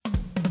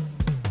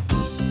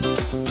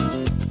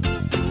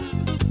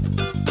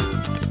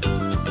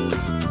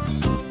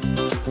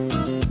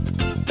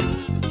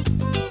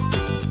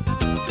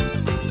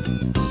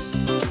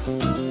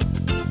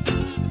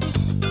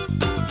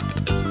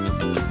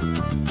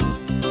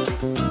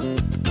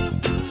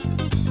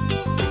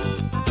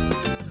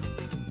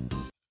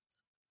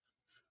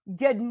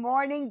Good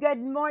morning,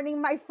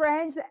 my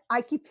friends.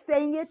 I keep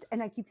saying it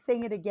and I keep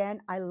saying it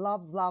again. I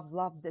love, love,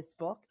 love this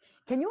book.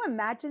 Can you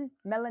imagine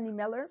Melanie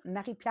Miller,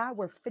 Marie Pierre?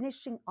 We're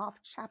finishing off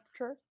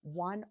chapter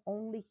one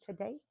only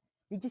today.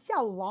 Did you see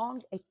how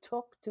long it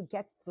took to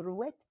get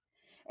through it?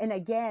 And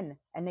again,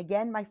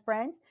 my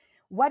friends,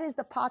 what is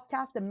the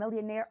podcast, The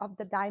Millionaire of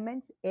the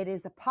Diamonds? It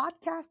is a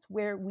podcast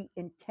where we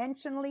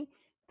intentionally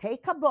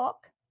take a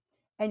book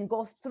and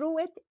go through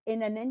it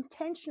in an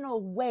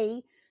intentional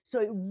way so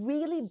it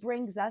really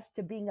brings us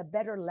to being a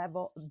better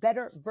level,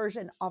 better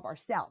version of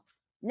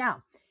ourselves.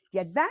 Now, the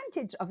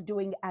advantage of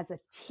doing as a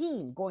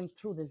team going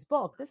through this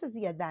book, this is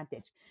the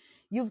advantage.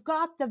 You've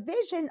got the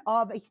vision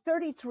of a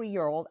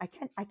 33-year-old. I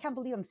can't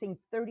believe I'm saying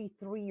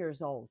 33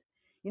 years old.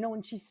 You know,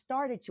 when she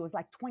started, she was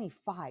like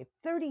 25,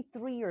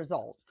 33 years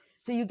old.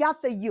 So you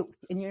got the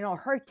youth and,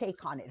 her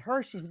take on it.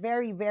 She's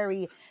very,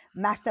 very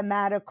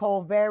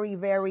mathematical, very,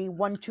 very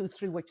 1, 2,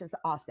 3, which is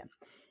awesome.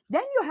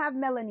 Then you have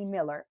Melanie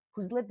Miller,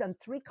 who's lived on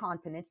 3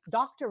 continents,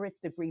 doctorate's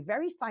degree,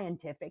 very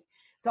scientific.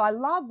 So I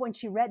love when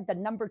she read the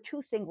number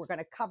 2 thing we're going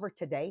to cover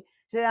today.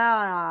 She said,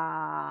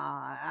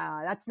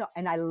 that's not,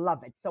 and I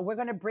love it. So we're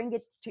going to bring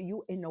it to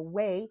you in a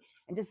way.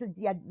 And this is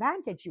the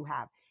advantage you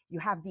have. You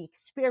have the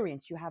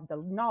experience, you have the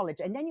knowledge,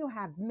 and then you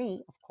have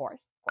me, of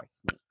course,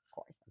 me. Of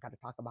course, I got to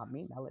talk about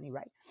me, Melanie,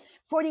 right?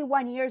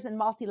 41 years in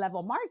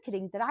multi-level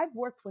marketing that I've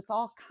worked with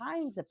all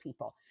kinds of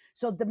people.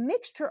 So the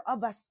mixture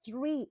of us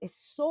 3 is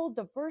so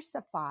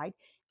diversified,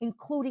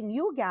 including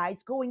you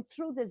guys going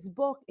through this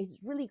book is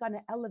really going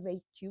to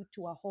elevate you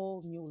to a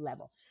whole new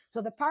level.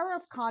 So The Power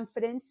of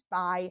Confidence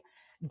by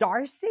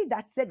Darcy,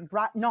 that's it.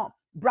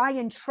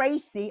 Brian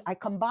Tracy. I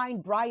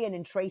combined Brian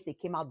and Tracy,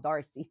 came out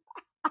Darcy.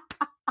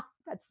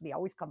 That's me,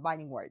 always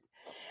combining words.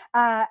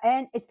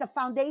 And it's the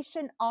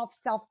foundation of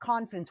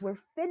self-confidence. We're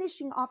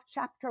finishing off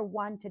chapter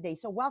 1 today.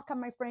 So welcome,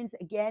 my friends,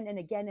 again and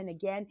again and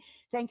again.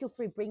 Thank you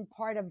for being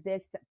part of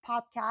this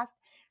podcast.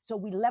 So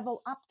we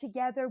level up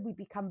together. We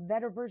become a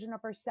better version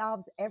of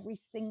ourselves every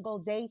single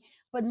day.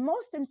 But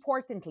most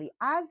importantly,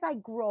 as I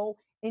grow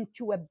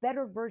into a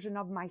better version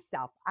of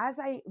myself, as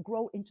I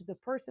grow into the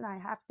person I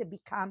have to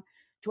become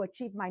to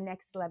achieve my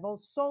next level,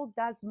 so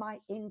does my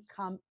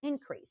income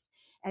increase.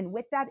 And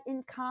with that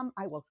income,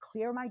 I will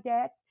clear my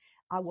debts.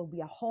 I will be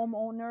a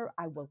homeowner.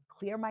 I will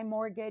clear my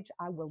mortgage.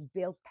 I will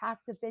build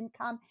passive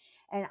income,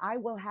 and I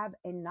will have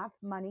enough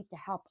money to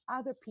help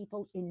other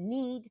people in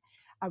need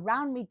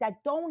around me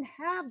that don't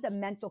have the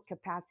mental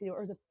capacity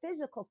or the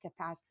physical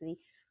capacity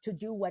to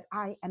do what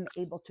I am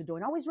able to do.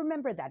 And always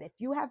remember that if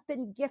you have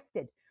been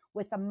gifted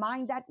with a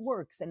mind that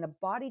works and a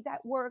body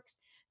that works,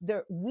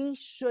 we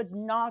should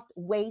not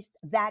waste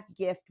that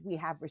gift we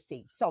have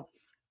received. So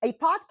a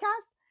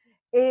podcast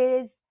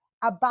is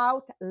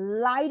about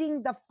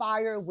lighting the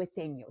fire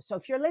within you. So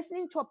if you're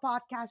listening to a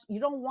podcast, you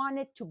don't want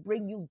it to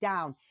bring you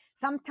down.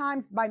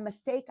 Sometimes by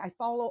mistake, I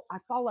follow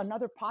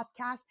another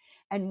podcast,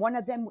 and one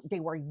of them,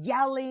 they were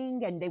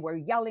yelling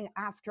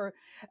after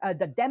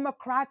the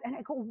Democrat. And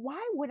I go,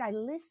 why would I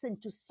listen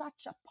to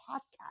such a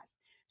podcast?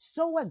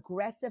 So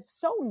aggressive,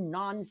 so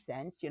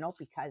nonsense,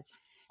 because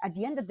at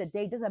the end of the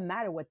day, it doesn't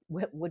matter what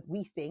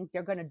we think.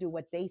 They're going to do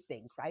what they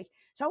think, right?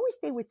 So always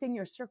stay within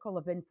your circle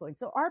of influence.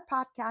 So our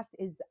podcast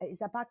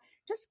is about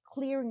just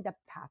clearing the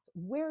path.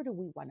 Where do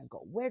we want to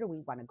go? Where do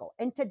we want to go?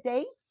 And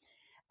today,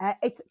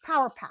 it's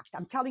power packed.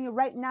 I'm telling you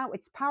right now,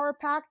 it's power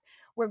packed.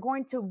 We're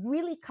going to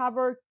really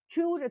cover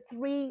 2 to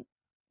 3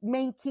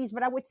 main keys,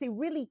 but I would say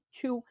really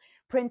 2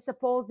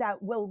 principles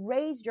that will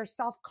raise your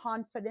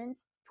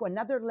self-confidence to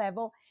another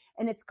level.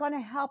 And it's going to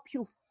help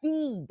you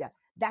feed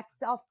that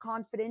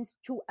self-confidence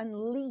to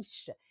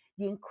unleash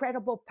the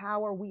incredible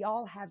power we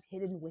all have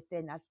hidden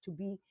within us to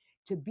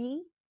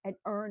be and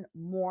earn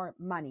more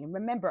money. And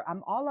remember,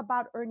 I'm all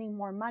about earning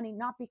more money,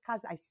 not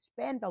because I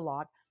spend a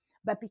lot,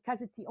 but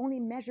because it's the only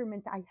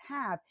measurement I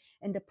have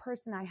in the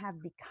person I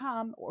have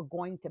become or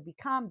going to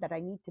become, that I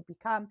need to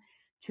become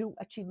to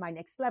achieve my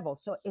next level.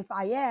 So if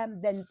I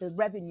am, then the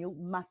revenue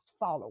must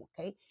follow.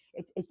 Okay.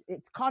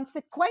 It's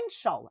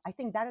consequential. I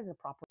think that is a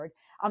proper word.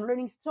 I'm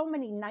learning so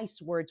many nice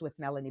words with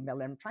Melanie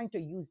Miller. I'm trying to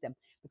use them,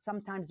 but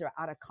sometimes they're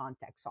out of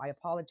context. So I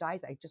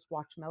apologize. I just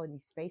watch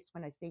Melanie's face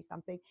when I say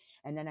something,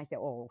 and then I say,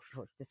 oh,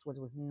 sure, this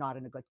was not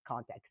in a good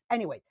context.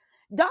 Anyway,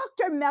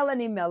 Dr.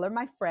 Melanie Miller,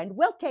 my friend,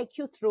 will take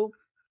you through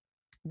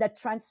the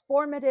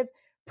transformative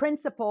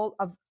principle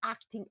of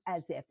acting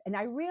as if. And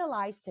I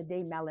realized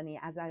today, Melanie,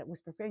 as I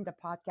was preparing the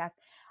podcast,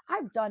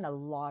 I've done a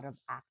lot of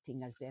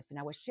acting as if. And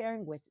I was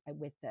sharing with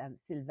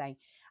Sylvain.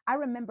 I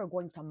remember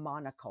going to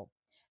Monaco.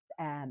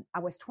 I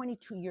was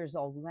 22 years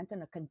old. We went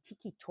on a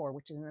Contiki tour,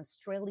 which is an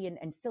Australian,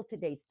 and still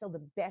today, still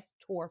the best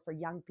tour for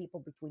young people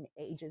between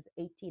ages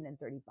 18 and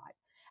 35.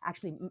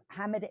 Actually,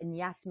 Hamid and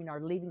Yasmin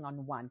are leaving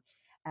on one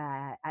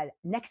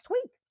next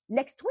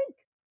week,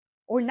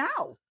 or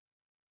now.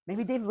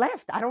 Maybe they've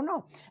left. I don't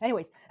know.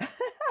 Anyways.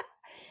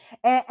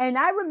 and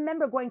I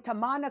remember going to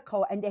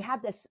Monaco, and they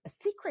had this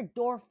secret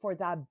door for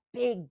the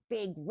big,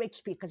 big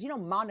rich people. Because,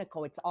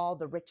 Monaco, it's all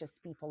the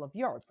richest people of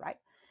Europe, right?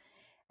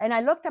 And I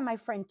looked at my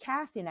friend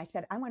Kathy and I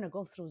said, I'm going to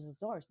go through the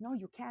doors. No,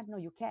 you can't. No,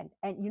 you can't.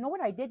 And you know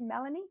what I did,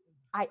 Melanie?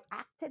 I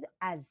acted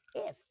as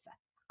if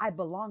I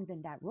belonged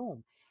in that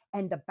room.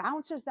 And the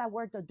bouncers that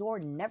were at the door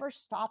never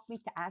stopped me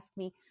to ask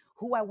me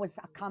who I was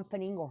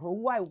accompanying or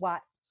who I was.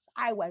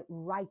 I went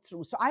right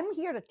through. So I'm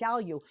here to tell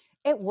you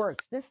it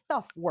works. This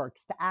stuff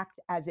works to act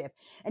as if.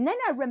 And then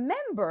I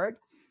remembered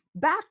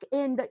back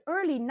in the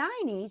early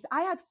 90s,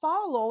 I had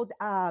followed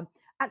a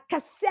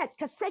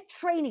cassette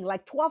training,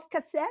 like 12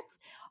 cassettes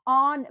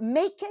on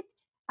make it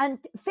and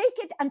fake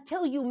it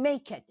until you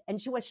make it.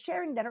 And she was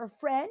sharing that her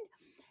friend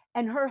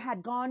and her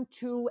had gone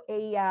to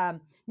a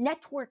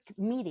network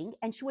meeting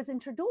and she was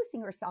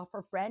introducing herself,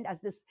 her friend,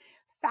 as this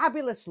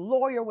fabulous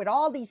lawyer with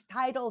all these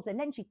titles. And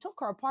then she took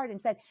her apart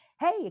and said,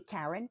 hey,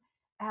 Karen,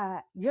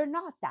 you're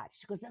not that.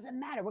 She goes, doesn't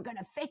matter. We're going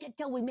to fake it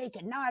till we make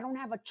it. Now I don't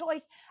have a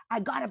choice. I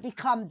got to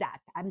become that.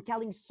 I'm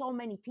telling so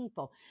many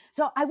people.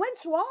 So I went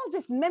through all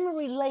this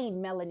memory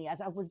lane, Melanie, as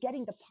I was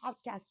getting the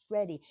podcast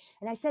ready.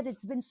 And I said,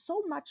 it's been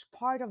so much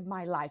part of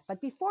my life.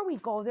 But before we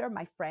go there,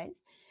 my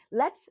friends,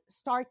 let's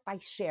start by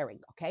sharing,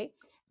 okay?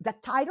 The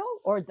title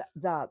or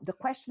the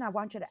question I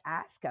want you to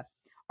ask,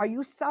 are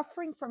you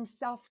suffering from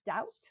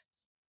self-doubt?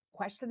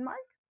 Question mark.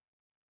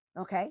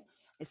 Okay.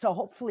 So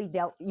hopefully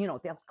they'll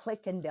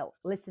click and they'll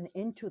listen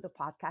into the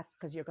podcast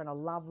because you're going to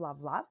love,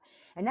 love, love.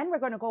 And then we're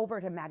going to go over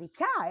to Marie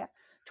Pierre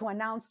to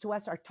announce to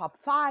us our top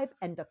 5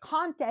 and the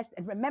contest.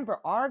 And remember,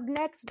 our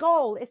next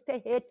goal is to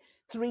hit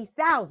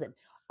 3,000.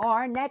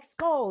 Our next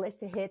goal is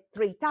to hit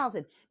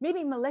 3,000.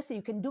 Maybe Melissa,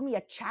 you can do me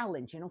a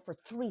challenge, for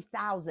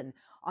 3,000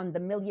 on the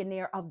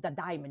Millionaire of the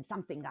Diamond,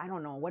 something. I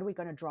don't know. What are we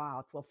going to draw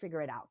out? We'll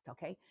figure it out.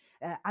 Okay.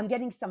 I'm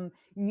getting some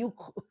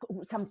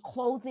some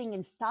clothing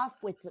and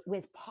stuff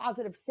with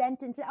positive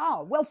sentences.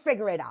 Oh, we'll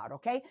figure it out.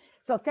 Okay.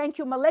 So thank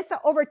you,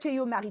 Melissa. Over to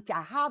you,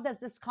 Marie-Pierre. How does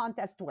this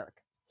contest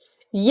work?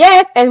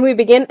 Yes, and we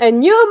begin a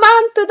new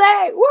month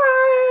today.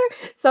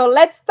 Woo! So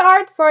let's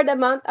start for the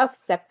month of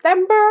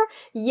September.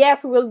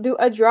 Yes, we'll do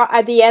a draw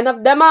at the end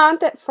of the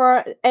month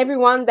for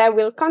everyone that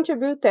will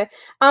contribute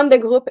on the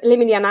group Les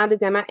Millionnaires de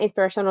Diamants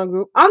Inspirational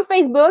Group on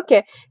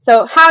Facebook.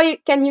 So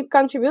can you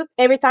contribute?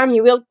 Every time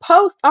you will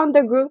post on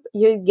the group,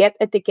 you get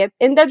a ticket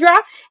in the draw.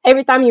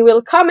 Every time you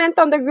will comment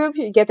on the group,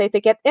 you get a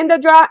ticket in the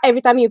draw.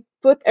 Every time you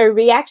put a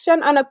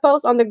reaction on a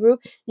post on the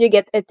group, you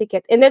get a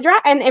ticket in the draw.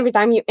 And every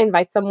time you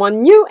invite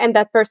someone new and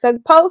that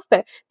person posts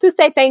to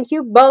say thank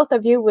you, both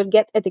of you will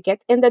get a ticket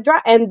in the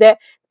draw. And the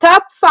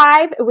top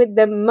 5 with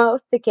the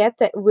most ticket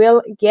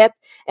will get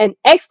an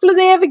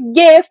exclusive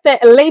gift,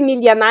 Les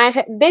Millionnaires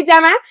des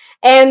Diamants.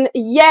 And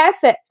yes,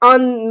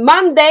 on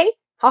Monday,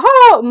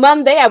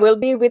 Monday, I will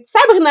be with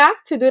Sabrina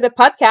to do the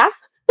podcast.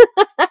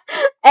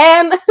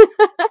 And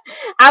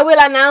I will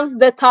announce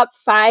the top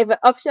 5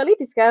 officially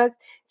because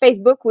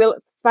Facebook will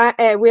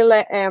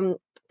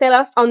tell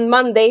us on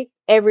Monday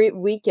every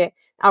week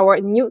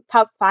our new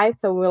top 5.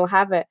 So we'll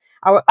have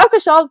our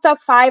official top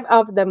 5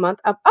 of the month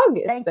of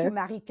August. Thank you,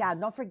 Marie-Pierre.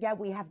 Don't forget,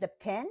 we have the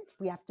pens.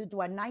 We have to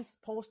do a nice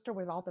poster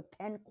with all the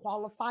pen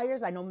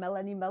qualifiers. I know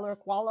Melanie Miller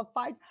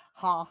qualified.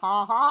 Ha,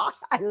 ha, ha.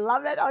 I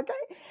love it.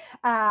 Okay.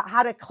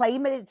 How to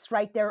claim it. It's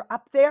right there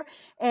up there.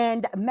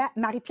 And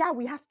Marie-Pierre,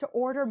 we have to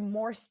order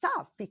more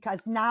stuff because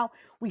now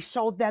we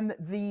showed them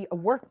the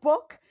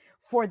workbook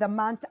for the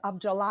month of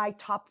July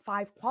top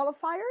 5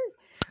 qualifiers.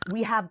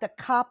 We have the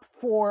cup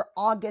for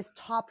August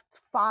top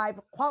 5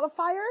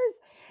 qualifiers,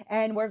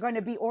 and we're going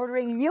to be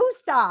ordering new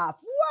stuff.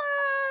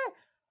 What?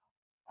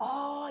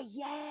 Oh,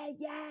 yeah,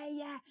 yeah,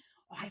 yeah.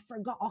 Oh, I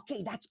forgot.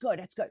 Okay, that's good.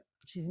 That's good.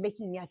 She's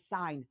making me a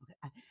sign.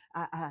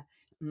 Uh, uh,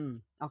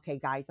 okay,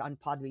 guys, on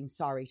Podbeam,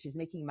 sorry. She's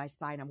making my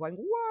sign. I'm going,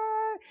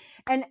 what?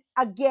 And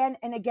again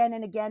and again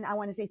and again, I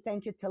want to say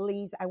thank you to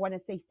Lise. I want to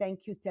say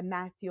thank you to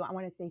Matthew. I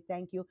want to say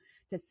thank you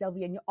to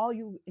Sylvia and all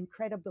you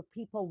incredible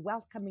people,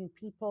 welcoming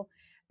people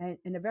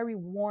in a very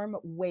warm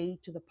way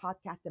to the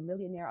podcast, The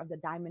Millionaire of the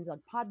Diamonds on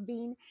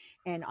Podbean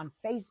and on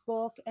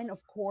Facebook and,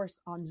 of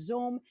course, on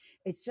Zoom.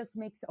 It just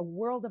makes a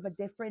world of a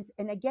difference.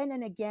 And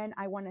again,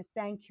 I want to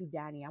thank you,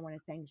 Danny. I want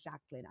to thank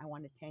Jacqueline. I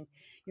want to thank,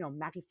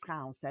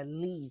 Marie-France,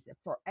 Lise,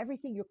 for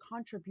everything you're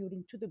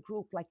contributing to the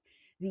group, like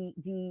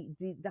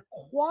the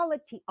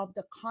quality of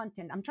the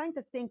content. I'm trying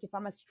to think if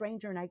I'm a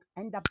stranger and I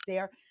end up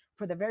there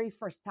for the very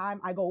first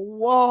time, I go,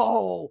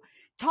 whoa,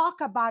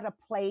 talk about a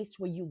place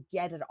where you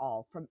get it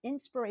all from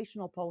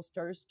inspirational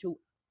posters to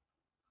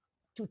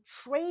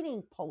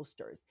training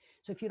posters.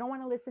 So if you don't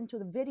want to listen to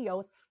the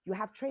videos, you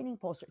have training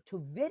posters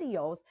to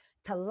videos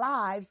to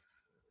lives.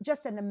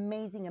 Just an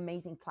amazing,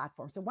 amazing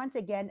platform. So once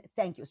again,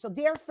 thank you. So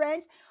dear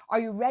friends, are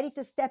you ready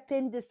to step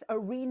in this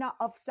arena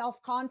of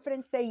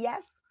self-confidence? Say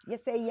yes. You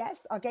say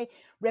yes. Okay.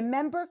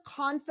 Remember,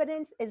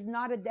 confidence is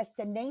not a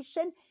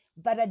destination,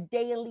 but a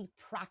daily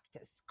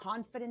practice.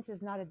 Confidence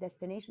is not a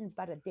destination,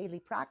 but a daily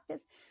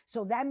practice.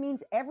 So that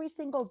means every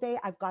single day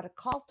I've got to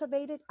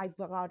cultivate it. I've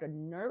got to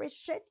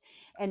nourish it.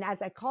 And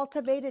as I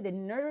cultivate it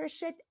and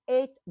nourish it,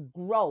 it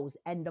grows.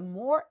 And the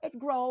more it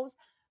grows,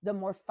 the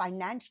more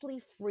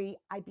financially free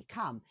I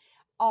become.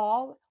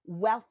 all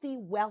wealthy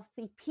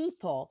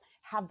people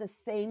have the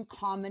same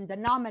common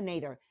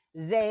denominator.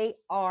 They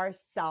are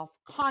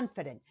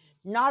self-confident.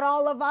 Not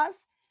all of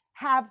us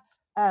have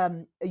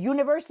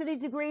university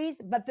degrees,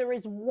 but there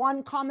is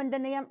one common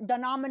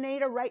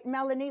denominator, right,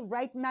 Melanie?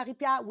 Right,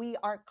 Marie-Pierre? We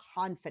are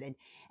confident.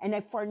 And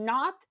if we're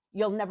not,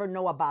 you'll never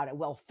know about it.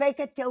 We'll fake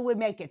it till we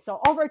make it. So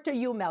over to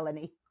you,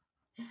 Melanie.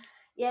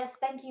 Yes,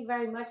 thank you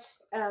very much,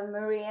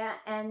 Maria.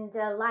 And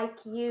like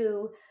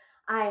you,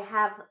 I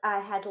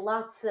had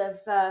lots of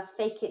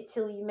fake it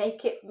till you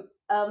make it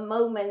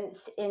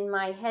moments in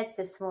my head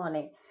this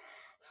morning.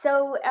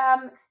 So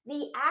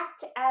the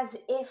act as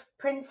if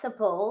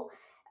principle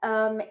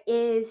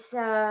is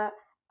a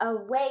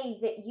way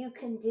that you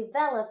can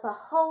develop a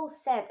whole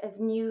set of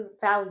new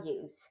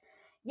values.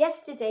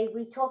 Yesterday,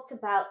 we talked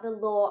about the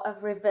law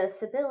of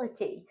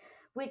reversibility,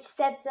 which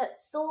said that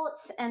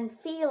thoughts and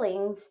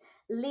feelings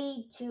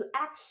lead to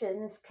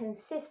actions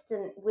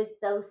consistent with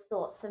those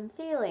thoughts and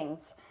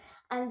feelings,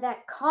 and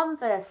that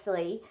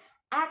conversely,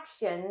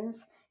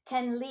 actions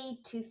can lead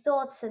to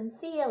thoughts and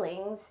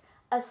feelings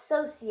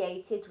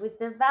associated with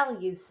the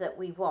values that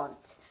we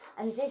want.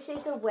 And this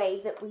is a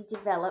way that we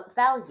develop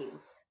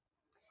values.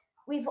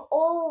 We've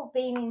all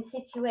been in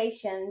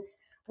situations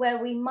where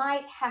we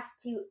might have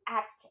to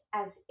act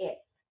as if.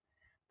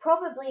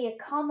 Probably a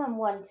common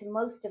one to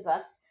most of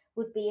us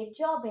would be a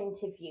job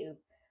interview,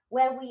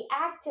 where we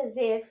act as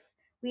if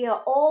we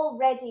are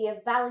already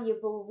a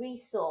valuable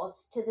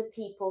resource to the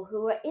people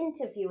who are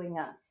interviewing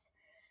us.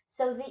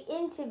 So the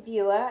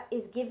interviewer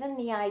is given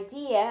the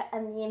idea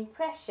and the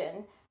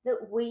impression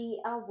that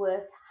we are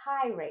worth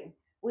hiring.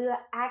 We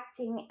are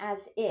acting as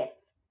if.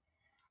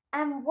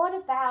 And what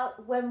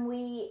about when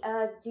we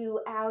do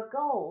our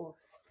goals?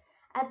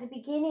 At the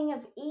beginning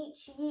of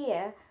each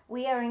year,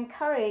 we are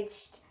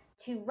encouraged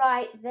to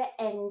write the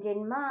end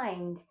in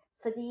mind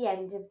for the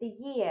end of the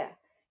year,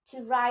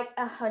 to write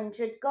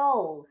 100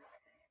 goals,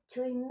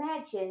 to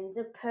imagine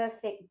the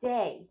perfect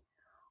day.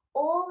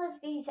 All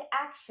of these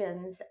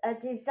actions are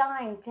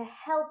designed to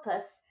help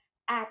us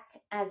act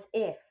as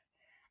if,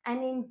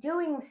 and in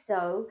doing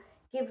so,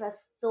 give us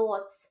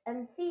thoughts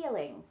and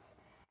feelings.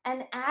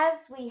 And as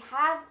we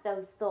have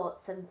those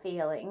thoughts and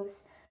feelings,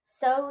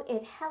 so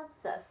it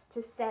helps us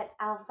to set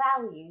our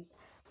values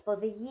for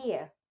the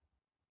year.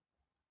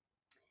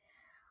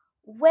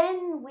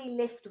 When we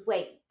lift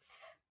weights,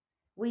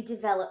 we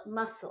develop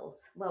muscles.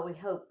 Well, we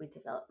hope we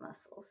develop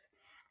muscles.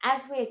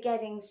 As we're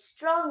getting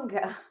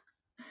stronger,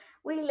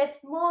 we lift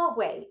more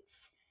weights,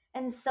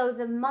 and so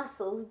the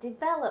muscles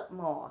develop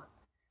more.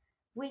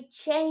 We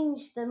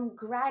change them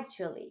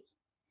gradually.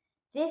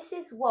 This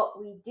is what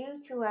we do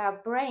to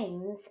our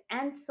brains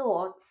and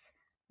thoughts.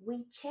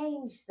 We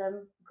change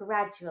them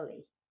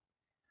gradually.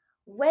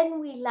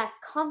 When we lack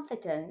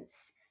confidence,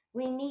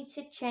 we need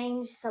to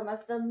change some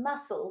of the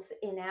muscles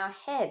in our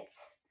heads.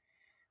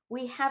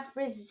 We have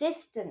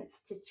resistance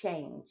to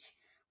change,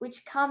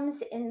 which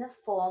comes in the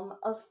form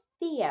of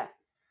fear,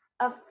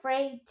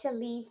 afraid to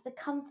leave the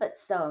comfort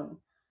zone,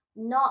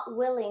 not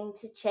willing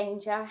to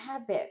change our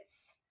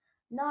habits,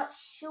 not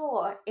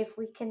sure if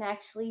we can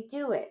actually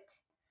do it.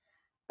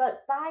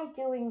 But by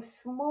doing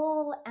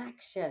small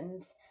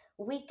actions,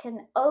 we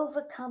can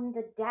overcome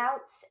the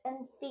doubts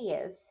and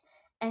fears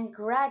and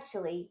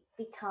gradually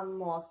become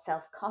more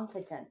self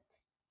confident.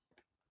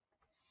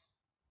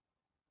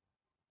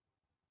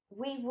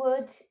 We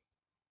would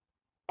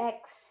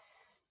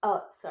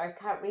I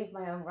can't read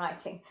my own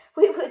writing.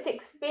 We would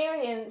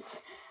experience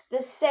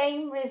the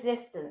same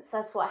resistance.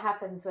 That's what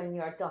happens when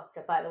you're a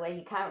doctor, by the way,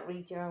 you can't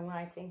read your own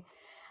writing.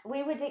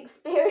 We would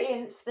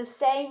experience the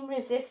same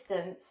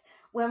resistance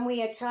when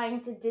we are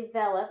trying to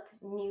develop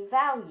new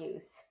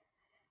values.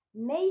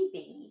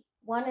 Maybe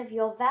one of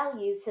your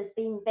values has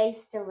been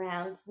based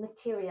around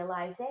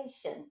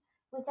materialization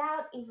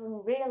without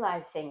even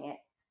realizing it.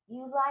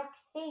 You like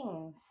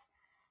things.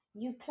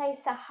 You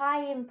place a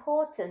high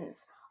importance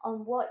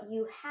on what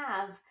you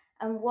have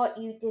and what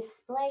you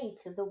display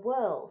to the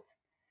world.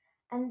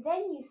 And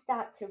then you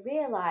start to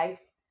realize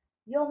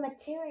your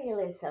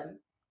materialism,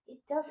 it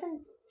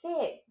doesn't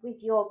fit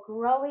with your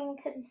growing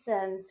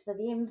concerns for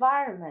the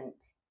environment.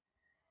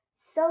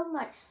 So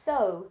much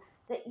so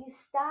that you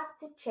start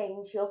to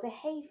change your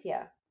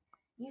behavior.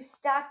 You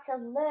start to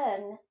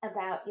learn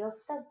about your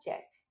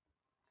subject.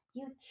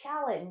 You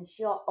challenge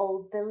your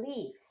old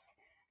beliefs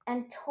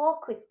and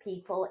talk with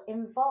people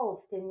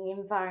involved in the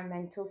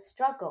environmental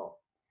struggle.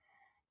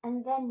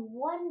 And then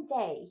one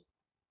day,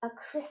 a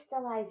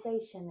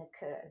crystallization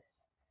occurs,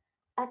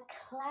 a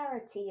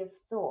clarity of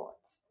thought,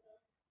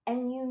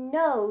 and you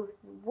know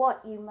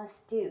what you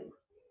must do,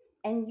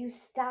 and you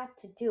start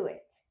to do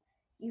it.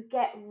 You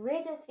get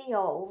rid of the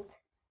old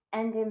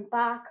and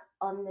embark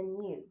on the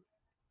new.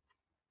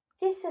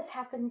 This has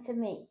happened to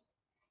me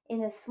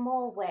in a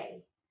small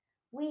way.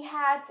 We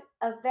had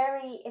a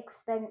very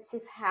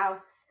expensive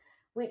house,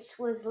 which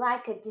was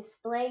like a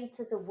display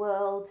to the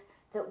world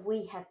that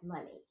we had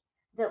money,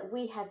 that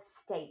we had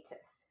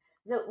status,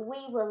 that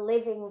we were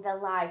living the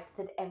life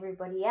that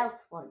everybody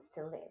else wants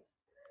to live.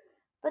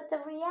 But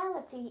the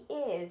reality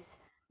is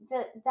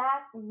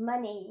that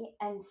money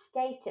and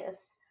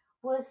status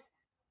was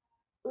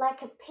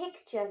like a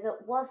picture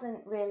that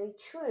wasn't really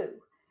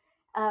true.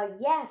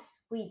 Yes,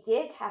 we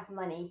did have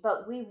money,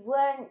 but we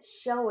weren't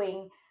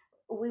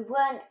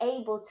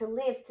able to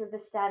live to the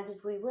standard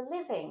we were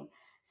living.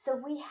 So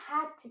we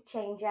had to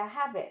change our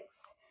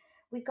habits.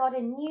 We got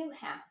a new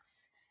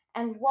house.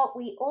 And what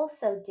we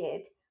also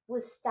did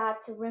was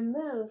start to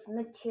remove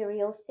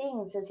material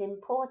things as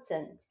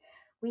important.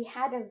 We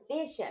had a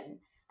vision,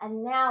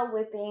 and now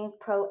we're being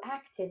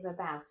proactive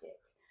about it.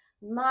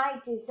 My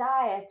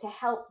desire to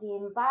help the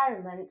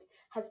environment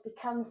has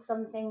become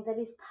something that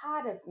is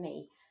part of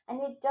me,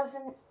 and it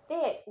doesn't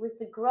fit with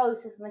the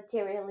growth of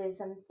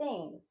materialism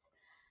things.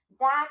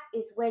 That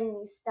is when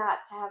you start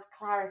to have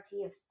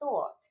clarity of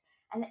thought.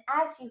 And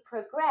as you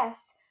progress,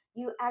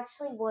 you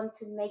actually want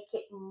to make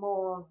it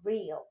more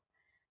real.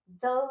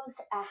 Those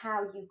are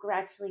how you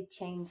gradually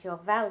change your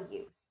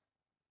values.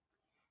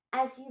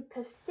 As you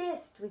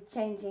persist with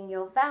changing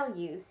your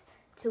values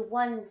to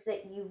ones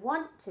that you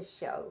want to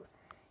show,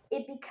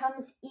 it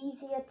becomes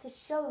easier to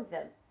show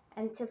them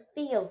and to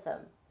feel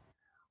them.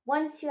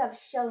 Once you have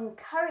shown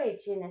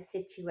courage in a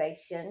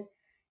situation,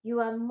 you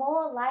are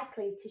more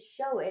likely to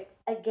show it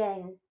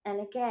again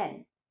and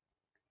again.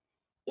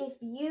 If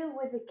you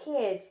were the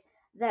kid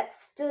that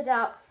stood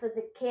up for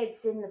the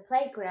kids in the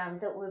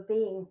playground that were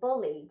being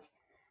bullied,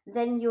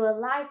 then you are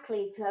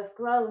likely to have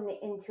grown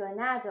into an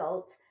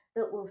adult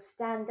that will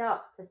stand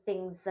up for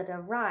things that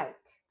are right.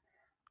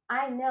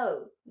 I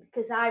know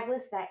because I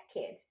was that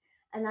kid,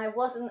 and I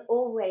wasn't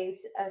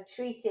always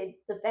treated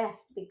the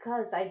best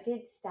because I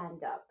did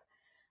stand up.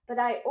 But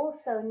I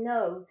also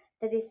know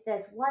that if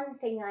there's one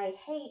thing I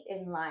hate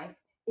in life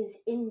is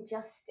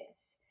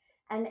injustice.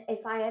 And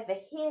if I ever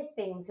hear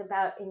things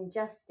about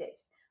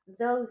injustice,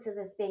 those are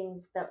the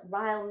things that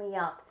rile me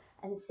up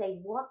and say,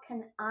 what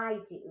can I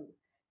do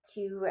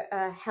to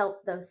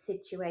help those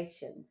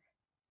situations?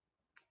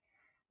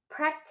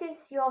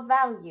 Practice your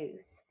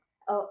values.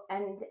 Oh,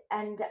 and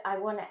I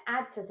want to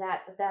add to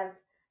that that I've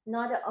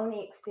not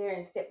only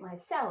experienced it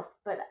myself,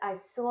 but I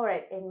saw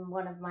it in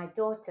one of my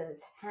daughters,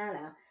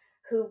 Hannah,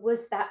 who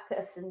was that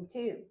person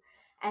too.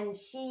 And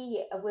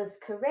she was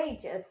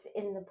courageous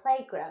in the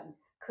playground,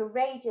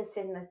 courageous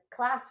in the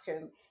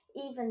classroom,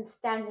 even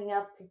standing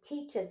up to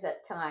teachers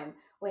at time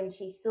when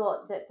she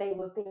thought that they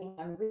were being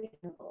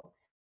unreasonable.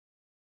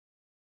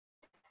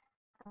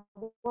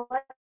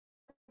 What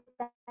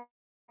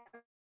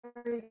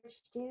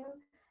courage do?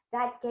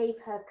 That gave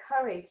her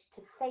courage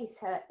to face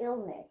her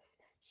illness.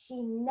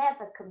 She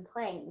never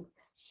complained.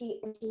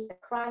 She achieved a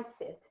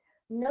crisis.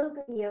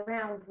 Nobody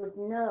around would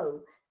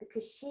know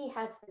because she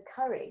has the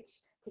courage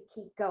to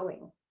keep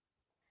going.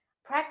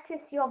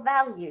 Practice your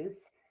values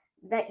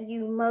that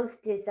you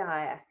most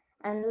desire,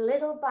 and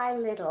little by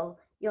little,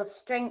 your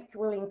strength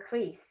will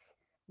increase.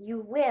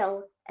 You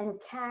will and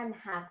can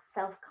have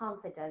self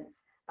confidence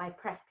by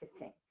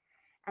practicing.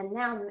 And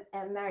now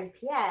Mary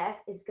Pierre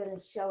is going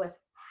to show us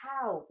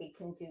how we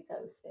can do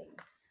those things.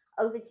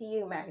 Over to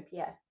you, Mary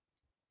Pierre.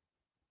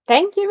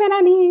 Thank you,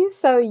 Melanie.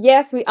 So,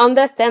 yes, we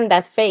understand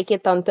that fake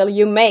it until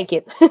you make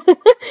it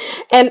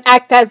and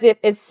act as if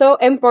it's so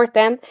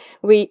important.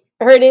 We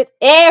heard it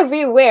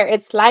everywhere.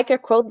 It's like a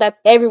quote that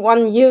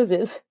everyone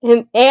uses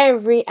in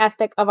every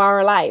aspect of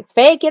our life.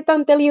 Fake it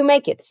until you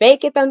make it.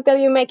 Fake it until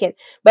you make it.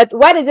 But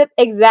what is it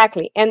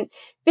exactly? And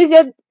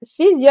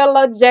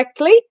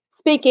physiologically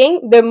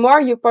speaking, the more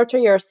you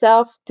portray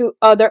yourself to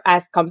others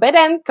as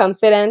competent,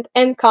 confident,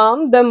 and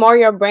calm, the more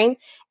your brain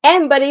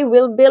and body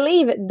will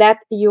believe that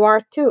you are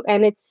too.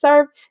 And it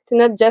serves to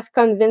not just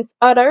convince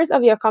others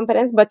of your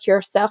competence, but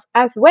yourself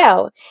as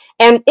well.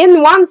 And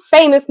in one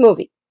famous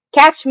movie,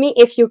 Catch Me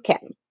If You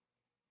Can.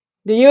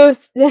 Do you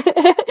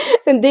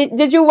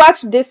did you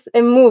watch this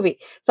movie?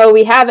 So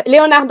we have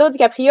Leonardo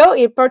DiCaprio.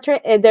 He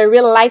portrayed the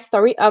real life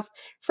story of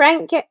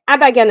Frank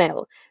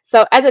Abagnale.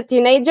 So as a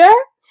teenager,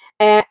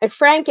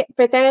 Frank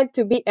pretended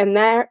to be an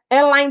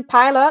airline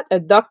pilot, a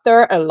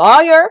doctor, a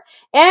lawyer,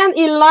 and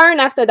he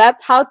learned after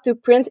that how to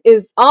print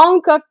his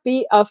own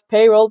copy of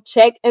payroll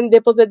check and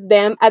deposit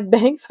them at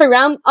banks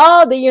around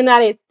all the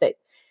United States.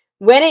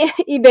 When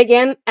he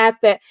began at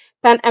the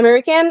Pan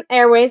American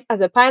Airways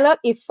as a pilot,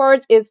 he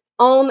forged his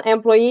own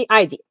employee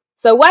ID.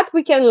 So, what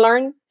we can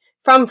learn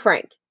from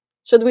Frank?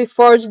 Should we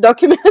forge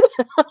documents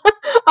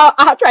or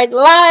outright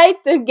lie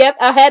to get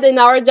ahead in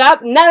our job?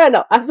 No, no,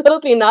 no,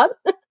 absolutely not.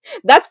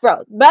 That's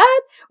fraud.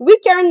 But we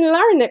can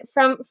learn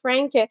from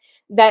Frank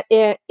that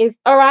is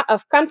aura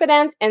of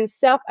confidence and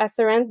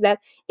self-assurance that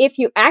if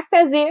you act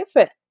as if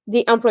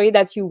the employee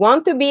that you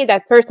want to be,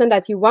 that person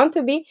that you want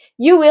to be,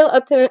 you will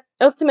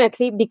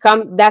ultimately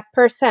become that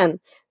person.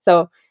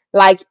 So,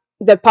 like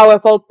the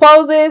powerful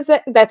poses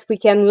that we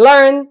can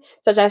learn,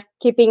 such as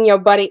keeping your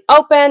body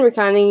open,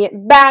 reclining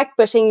it back,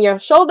 pushing your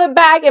shoulder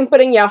back, and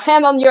putting your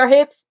hand on your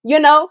hips, you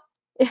know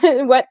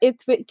what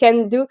it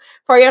can do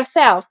for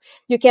yourself.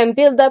 You can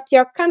build up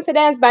your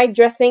confidence by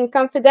dressing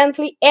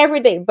confidently every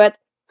day. But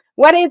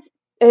what is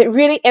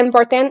really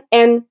important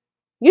and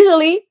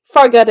usually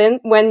forgotten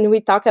when we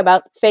talk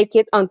about fake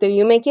it until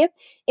you make it,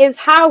 is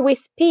how we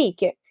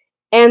speak.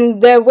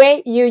 And the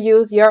way you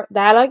use your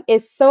dialogue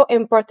is so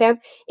important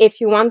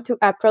if you want to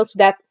approach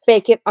that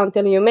fake it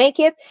until you make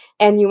it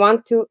and you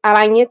want to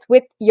align it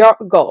with your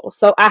goal.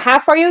 So I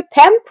have for you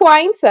 10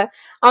 points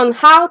on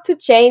how to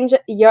change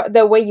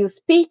the way you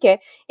speak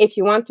if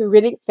you want to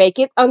really fake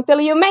it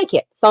until you make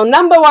it. So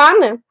number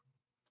one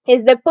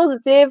is the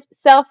positive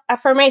self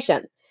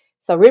affirmation.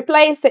 So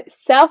replace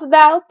self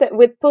doubt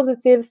with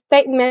positive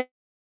statements.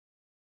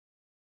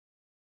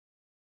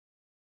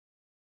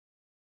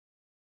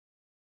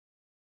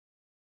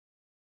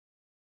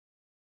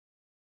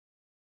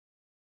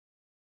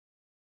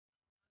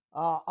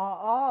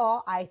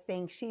 I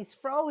think she's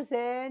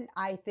frozen.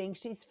 I think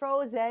she's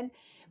frozen.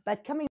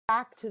 But coming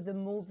back to the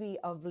movie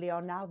of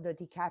Leonardo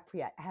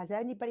DiCaprio, has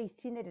anybody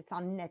seen it? It's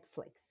on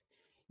Netflix.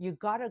 You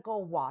gotta go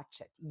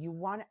watch it. You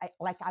want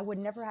like I would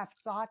never have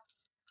thought.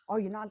 Oh,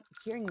 you're not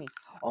hearing me.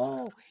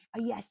 Oh,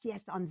 yes,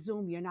 yes, on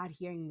Zoom, you're not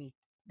hearing me.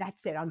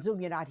 That's it. On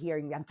Zoom, you're not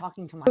hearing me. I'm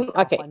talking to myself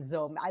Okay. on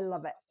Zoom. I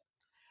love it.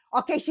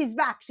 Okay, she's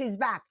back. She's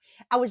back.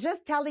 I was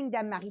just telling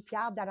them,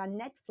 Marie-Pierre, that on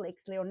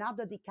Netflix,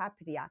 Leonardo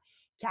DiCaprio,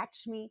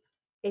 Catch Me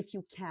If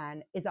You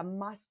Can, is a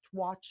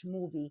must-watch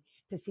movie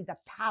to see the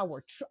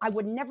power. I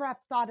would never have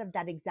thought of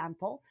that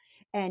example.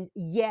 And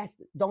yes,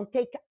 don't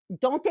take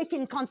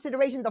in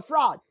consideration the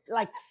fraud,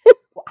 like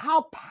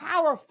how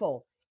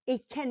powerful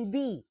it can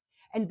be.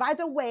 And by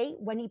the way,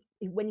 when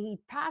he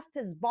passed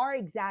his bar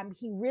exam,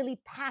 he really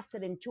passed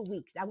it in 2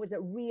 weeks. That was a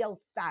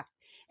real fact.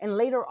 And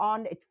later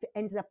on, it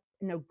ends up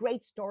in a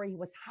great story. He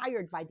was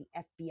hired by the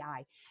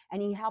FBI and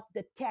he helped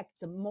detect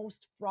the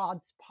most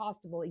frauds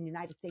possible in the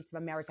United States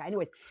of America.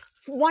 Anyways,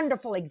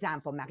 wonderful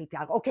example,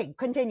 Marie-Pierre. Okay,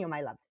 continue,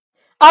 my love.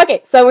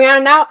 Okay, so we are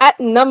now at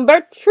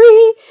number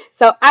three.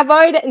 So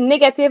avoid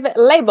negative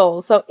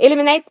labels. So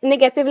eliminate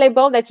negative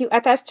label that you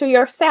attach to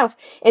yourself.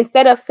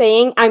 Instead of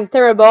saying I'm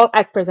terrible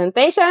at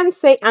presentation,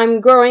 say I'm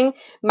growing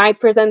my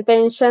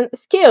presentation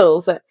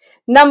skills.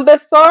 Number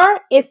four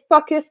is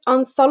focus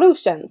on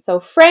solutions. So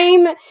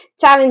frame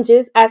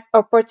challenges as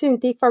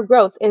opportunity for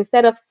growth.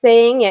 Instead of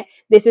saying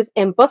this is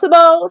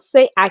impossible,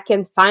 say I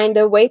can find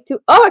a way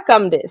to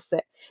overcome this.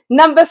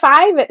 Number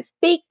five,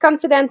 speak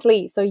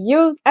confidently. So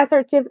use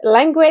assertive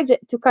language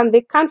to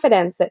convey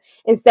confidence.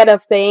 Instead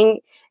of saying,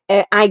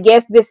 I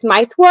guess this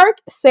might work,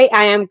 say,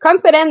 I am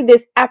confident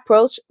this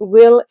approach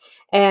will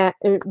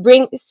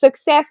bring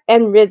success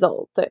and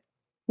result.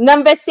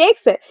 Number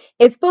six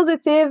is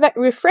positive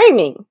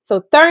reframing.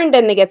 So turn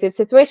the negative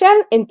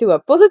situation into a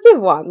positive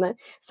one.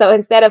 So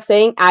instead of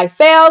saying, I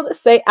failed,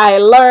 say, I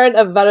learned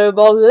a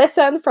valuable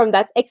lesson from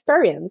that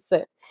experience.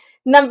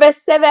 Number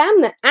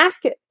seven,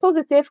 ask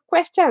positive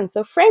questions.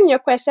 So frame your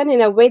question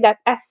in a way that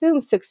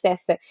assumes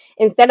success.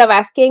 Instead of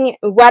asking,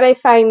 what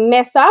if I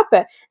mess up?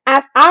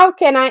 Ask, how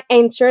can I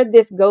ensure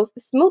this goes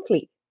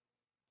smoothly?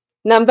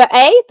 Number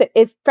eight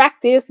is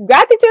practice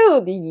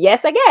gratitude.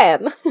 Yes,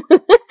 again.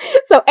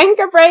 So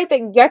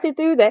incorporate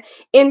gratitude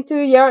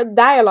into your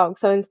dialogue.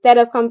 So instead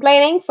of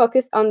complaining,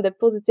 focus on the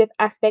positive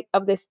aspect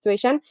of the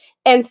situation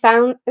and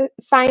find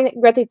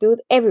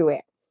gratitude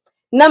everywhere.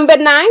 Number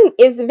nine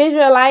is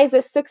visualize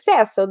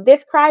success. So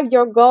describe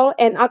your goal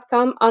and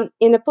outcome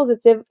in a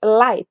positive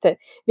light.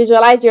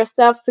 Visualize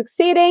yourself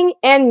succeeding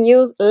and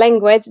use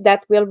language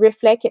that will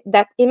reflect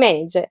that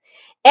image.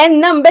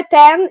 And number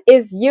 10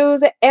 is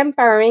use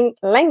empowering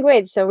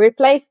language. So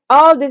replace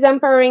all these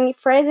empowering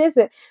phrases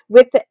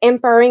with the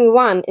empowering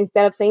one.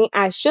 Instead of saying,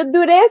 I should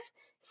do this,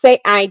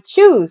 say, I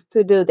choose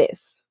to do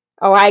this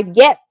or I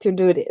get to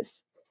do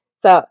this.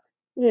 So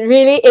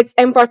really, it's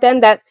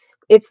important that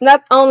it's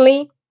not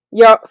only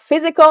your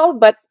physical,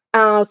 but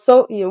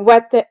also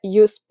what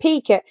you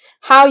speak,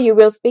 how you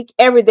will speak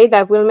every day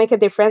that will make a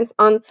difference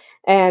on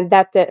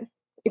that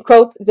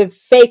quote, the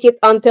fake it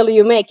until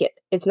you make it.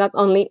 It's not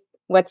only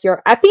what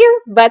you're appear,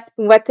 but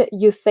what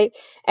you say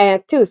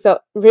too. So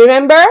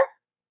remember,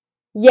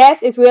 yes,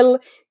 it will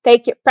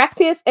take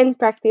practice and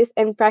practice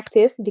and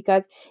practice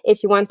because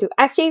if you want to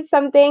achieve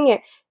something,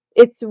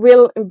 it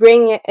will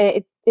bring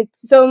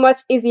it's so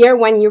much easier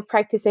when you're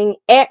practicing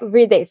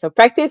every day. So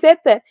practice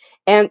it,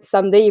 and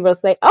someday you will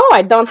say, "Oh,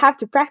 I don't have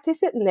to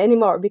practice it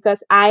anymore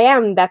because I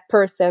am that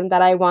person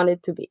that I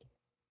wanted to be."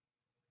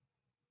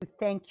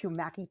 Thank you,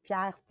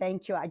 Marie-Pierre.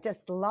 Thank you. I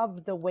just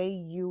love the way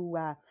you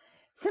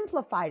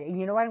simplified it. And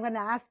you know what I'm going to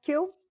ask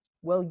you?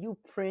 Will you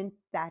print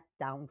that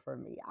down for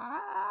me?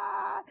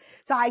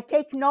 So I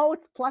take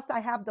notes, plus I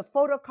have the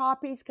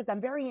photocopies because I'm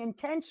very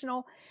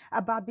intentional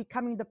about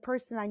becoming the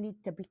person I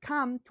need to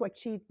become to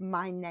achieve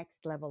my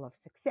next level of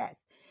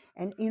success.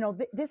 And,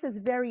 this is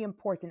very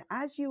important.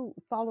 As you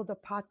follow the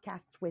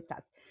podcast with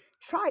us,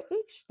 try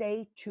each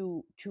day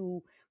to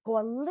go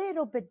a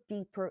little bit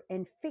deeper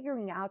in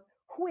figuring out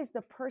who is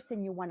the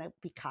person you want to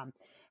become.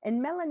 And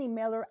Melanie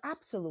Miller,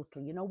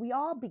 absolutely. We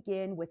all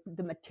begin with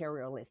the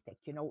materialistic,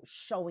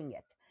 showing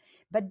it.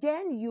 But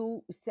then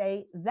you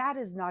say that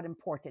is not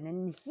important.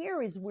 And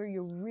here is where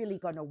you're really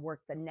going to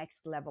work the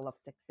next level of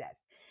success.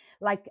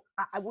 Like,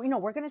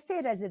 we're going to say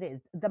it as it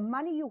is. The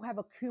money you have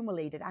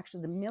accumulated,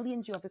 actually, the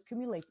millions you have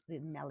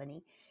accumulated,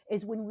 Melanie,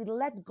 is when we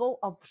let go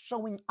of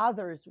showing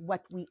others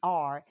what we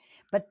are,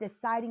 but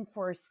deciding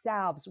for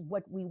ourselves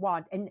what we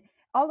want. And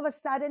all of a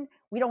sudden,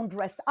 we don't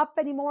dress up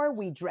anymore.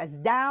 We dress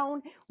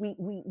down.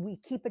 We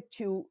keep it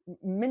to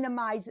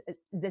minimize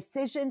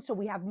decisions so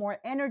we have more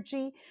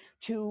energy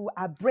to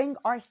bring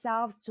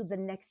ourselves to the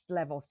next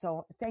level.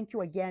 So thank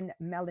you again,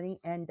 Melanie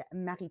and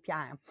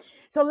Marie-Pierre.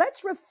 So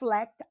let's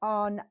reflect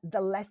on the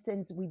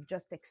lessons we've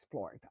just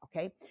explored,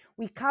 okay?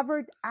 We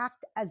covered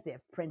act as if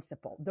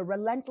principle, the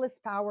relentless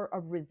power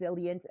of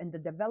resilience and the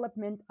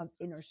development of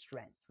inner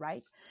strength,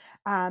 right?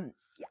 Um,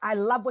 I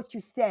love what you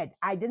said.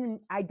 I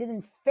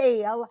didn't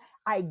fail.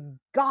 I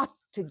got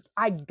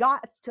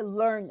to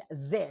learn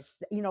this.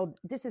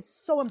 This is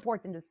so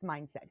important, this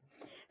mindset.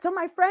 So,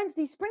 my friends,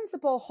 these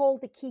principles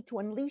hold the key to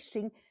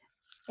unleashing,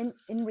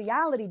 in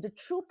reality, the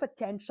true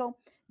potential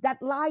that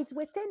lies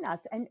within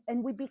us,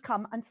 and we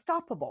become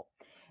unstoppable.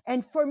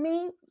 And for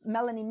me,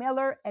 Melanie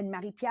Miller and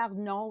Marie Pierre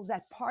know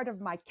that part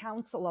of my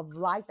council of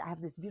light, I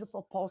have this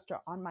beautiful poster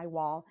on my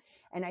wall,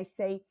 and I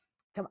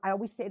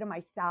always say to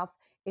myself,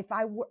 if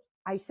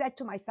I said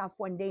to myself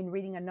one day in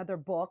reading another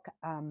book,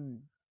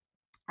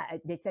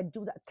 they said,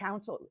 do the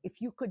counsel,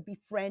 if you could be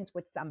friends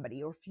with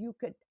somebody or if you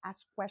could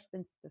ask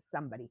questions to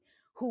somebody,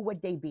 who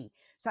would they be?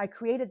 So I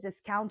created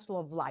this council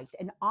of light,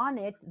 and on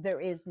it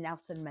there is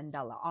Nelson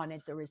Mandela, on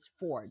it there is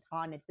Ford,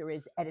 on it there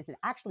is Edison.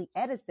 Actually,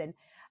 Edison,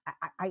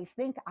 I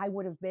think I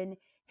would have been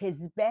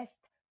his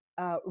best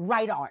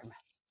right arm.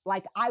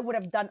 Like, I would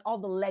have done all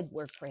the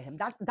legwork for him.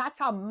 That's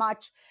how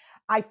much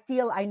I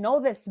feel I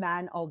know this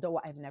man, although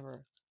I've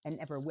never and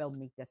never will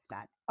meet this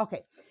man.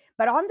 Okay,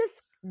 but on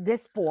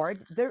this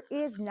board, there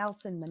is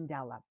Nelson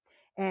Mandela.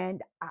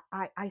 And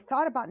I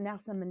thought about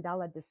Nelson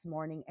Mandela this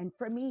morning. And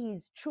for me,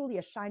 he's truly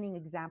a shining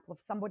example of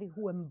somebody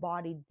who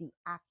embodied the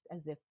act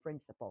as if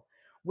principle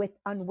with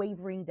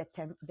unwavering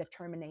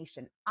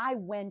determination. I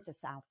went to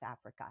South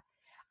Africa.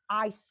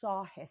 I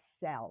saw his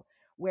cell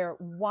where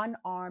one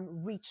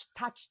arm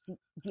touched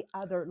the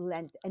other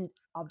length and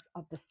of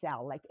the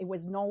cell. Like, it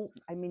was no,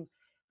 I mean,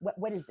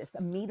 what is this?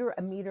 A meter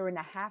and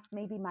a half,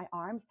 maybe, my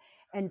arms,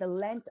 and the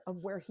length of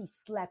where he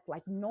slept,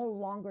 like no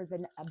longer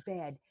than a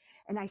bed.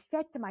 And I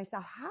said to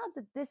myself, how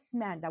did this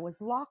man that was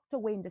locked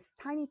away in this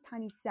tiny,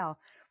 tiny cell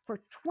for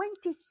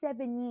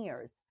 27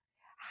 years,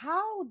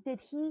 how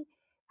did he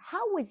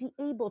how was he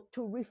able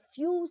to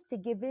refuse to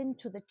give in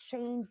to the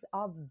chains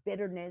of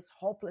bitterness,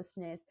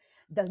 hopelessness,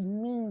 the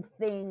mean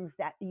things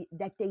that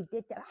they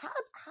did to him?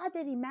 How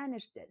did he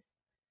manage this?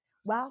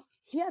 Well,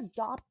 he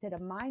adopted a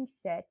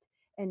mindset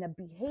and a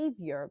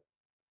behavior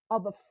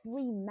of a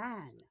free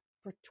man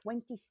for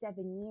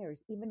 27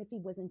 years, even if he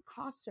was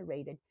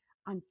incarcerated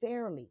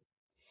unfairly.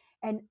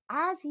 And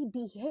as he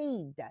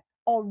behaved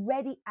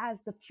already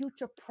as the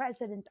future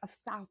president of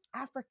South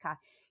Africa,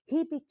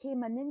 he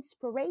became an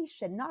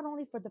inspiration, not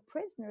only for the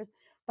prisoners,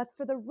 but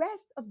for the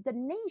rest of the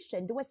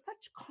nation. There was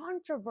such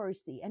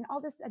controversy and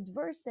all this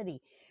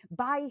adversity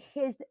by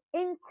his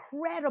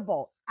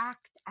incredible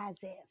act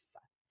as if.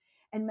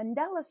 And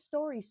Mandela's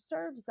story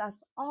serves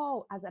us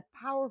all as a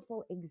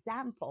powerful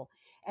example.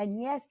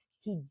 And yes,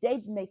 he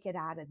did make it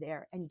out of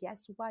there. And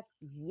guess what?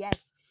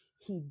 Yes,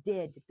 he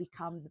did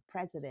become the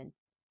president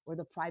or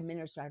the prime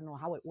minister. I don't know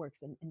how it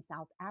works in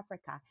South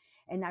Africa.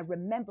 And I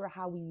remember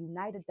how we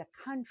united the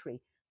country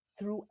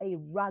through a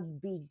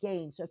rugby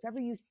game. So if ever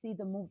you see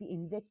the movie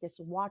Invictus,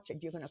 watch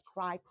it. You're going to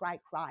cry, cry,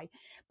 cry,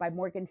 by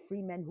Morgan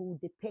Freeman, who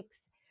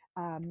depicts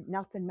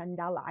Nelson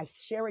Mandela. I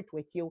share it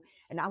with you.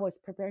 And I was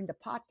preparing the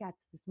podcast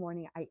this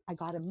morning. I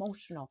got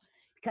emotional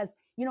because,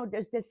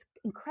 there's this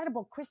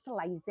incredible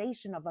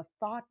crystallization of a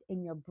thought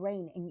in your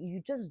brain, and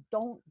you just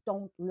don't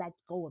let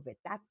go of it.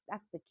 That's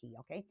the key.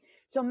 Okay.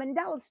 So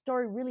Mandela's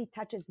story really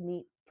touches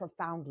me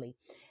profoundly.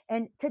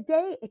 And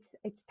today it's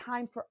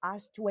time for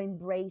us to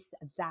embrace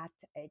that.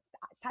 It's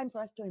time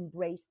for us to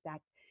embrace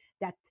that,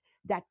 that,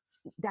 that,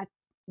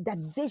 that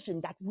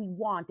vision that we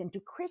want, and to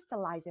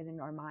crystallize it in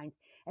our minds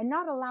and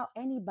not allow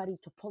anybody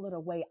to pull it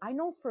away. I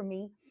know for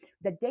me,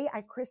 the day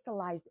I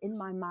crystallized in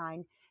my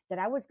mind that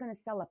I was going to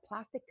sell a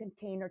plastic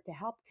container to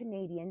help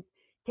Canadians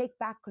take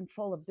back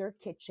control of their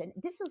kitchen,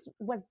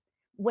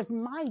 was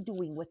my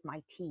doing with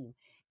my team.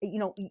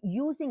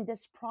 Using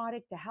this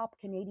product to help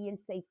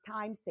Canadians save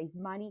time, save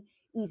money,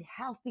 eat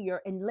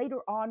healthier. And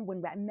later on,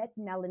 when I met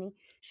Melanie,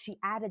 she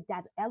added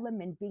that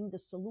element being the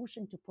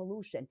solution to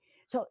pollution.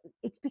 So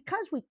it's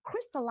because we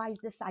crystallized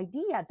this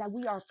idea that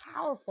we are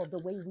powerful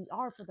the way we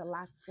are for the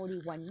last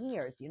 41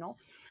 years.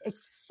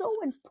 It's so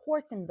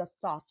important, the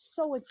thought,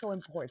 so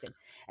important.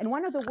 And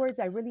one of the words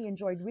I really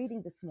enjoyed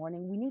reading this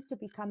morning, we need to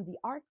become the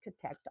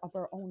architect of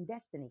our own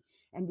destiny.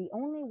 And the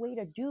only way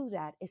to do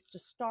that is to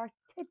start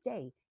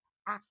today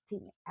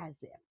acting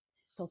as if.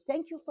 So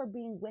thank you for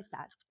being with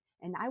us.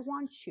 And I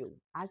want you,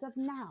 as of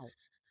now,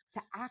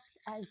 to act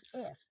as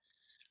if.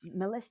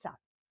 Melissa,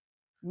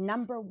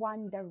 number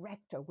one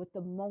director with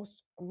the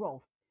most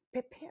growth.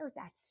 Prepare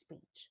that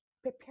speech.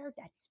 Prepare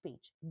that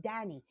speech.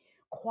 Danny,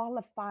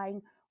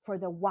 qualifying for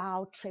the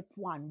Wow Trip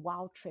 1,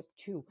 Wow Trip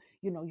 2,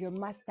 your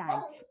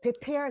Mustang.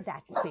 Prepare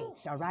that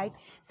speech, all right?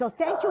 So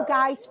thank you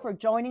guys for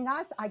joining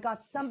us. I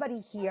got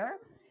somebody here,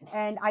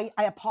 and I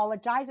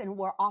apologize, and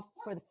we're off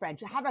for the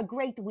French. Have a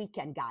great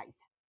weekend, guys.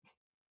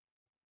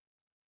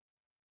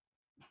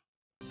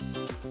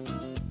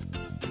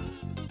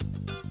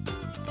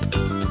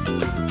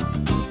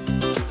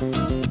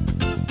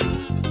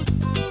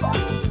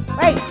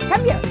 Hey,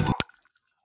 come here.